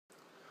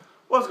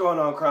What's going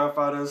on, crime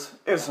fighters?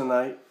 It's the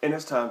night, and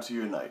it's time to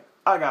unite.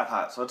 I got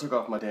hot, so I took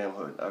off my damn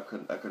hood. I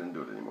couldn't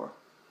do it anymore.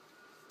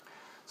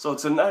 So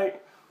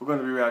tonight, we're going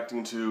to be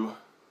reacting to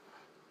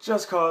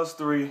Just Cause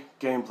 3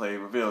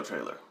 gameplay reveal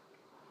trailer.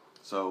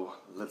 So,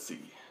 let's see.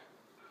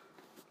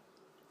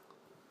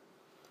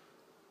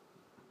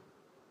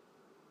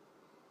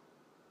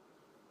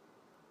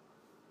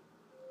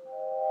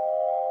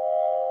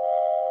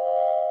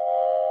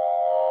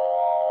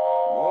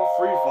 More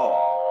free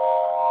fall.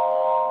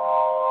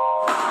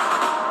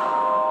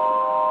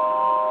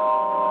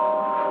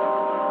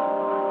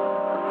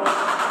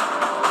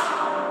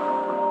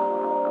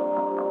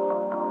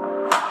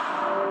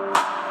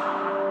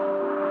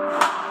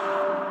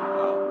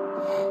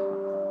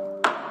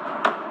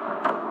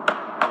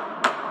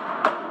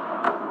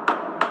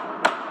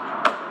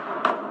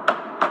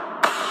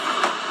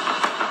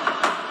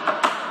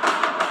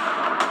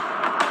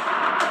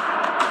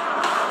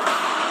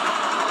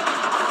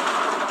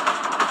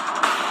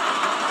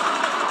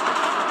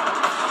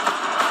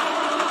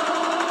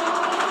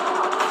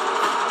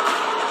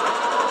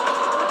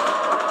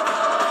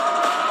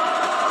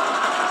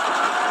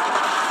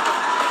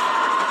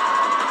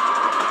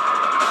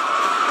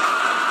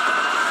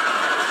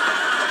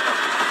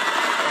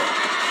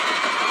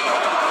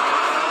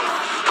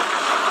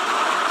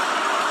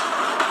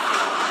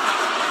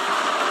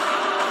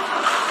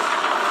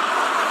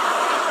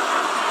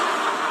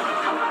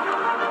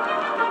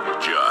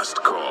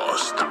 Just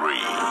Cause 3.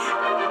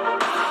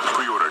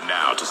 Pre-order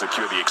now to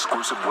secure the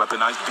exclusive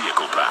weaponized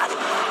vehicle pack.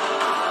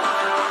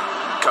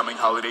 Coming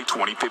holiday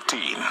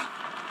 2015.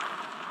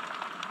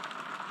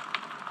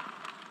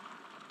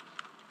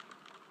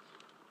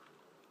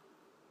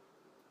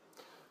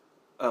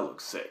 That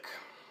looks sick.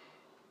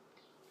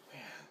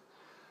 Man,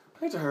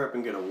 I need to hurry up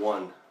and get a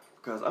 1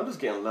 because I'm just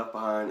getting left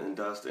behind in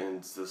dust,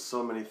 and there's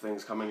so many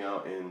things coming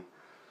out, and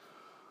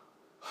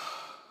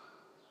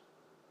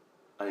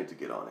I need to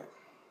get on it.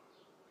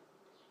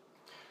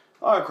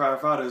 Alright, crime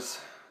fighters,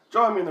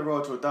 join me in the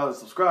road to 1,000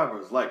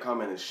 subscribers. Like,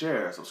 comment, and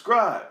share.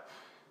 Subscribe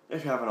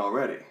if you haven't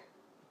already.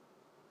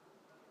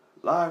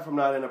 Live from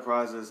Night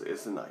Enterprises,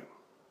 it's the night.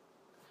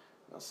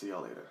 I'll see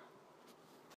y'all later.